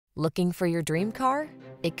Looking for your dream car?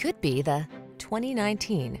 It could be the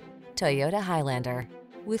 2019 Toyota Highlander.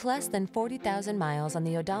 With less than 40,000 miles on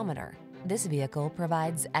the odometer, this vehicle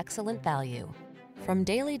provides excellent value. From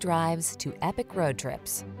daily drives to epic road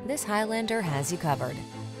trips, this Highlander has you covered.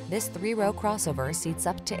 This 3-row crossover seats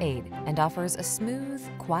up to 8 and offers a smooth,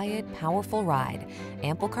 quiet, powerful ride,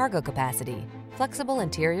 ample cargo capacity, flexible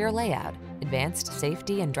interior layout, advanced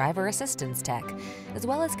safety and driver assistance tech, as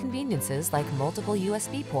well as conveniences like multiple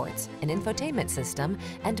USB ports, an infotainment system,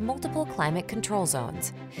 and multiple climate control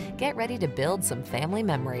zones. Get ready to build some family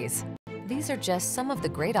memories. These are just some of the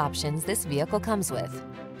great options this vehicle comes with: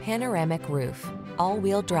 panoramic roof,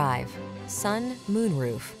 all-wheel drive, sun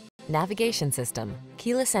moonroof, navigation system,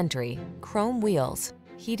 keyless entry, chrome wheels,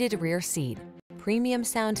 heated rear seat, premium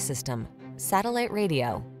sound system, satellite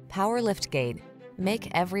radio, power liftgate.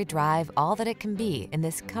 Make every drive all that it can be in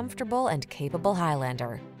this comfortable and capable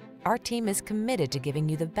Highlander. Our team is committed to giving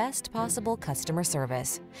you the best possible customer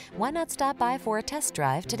service. Why not stop by for a test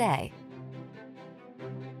drive today?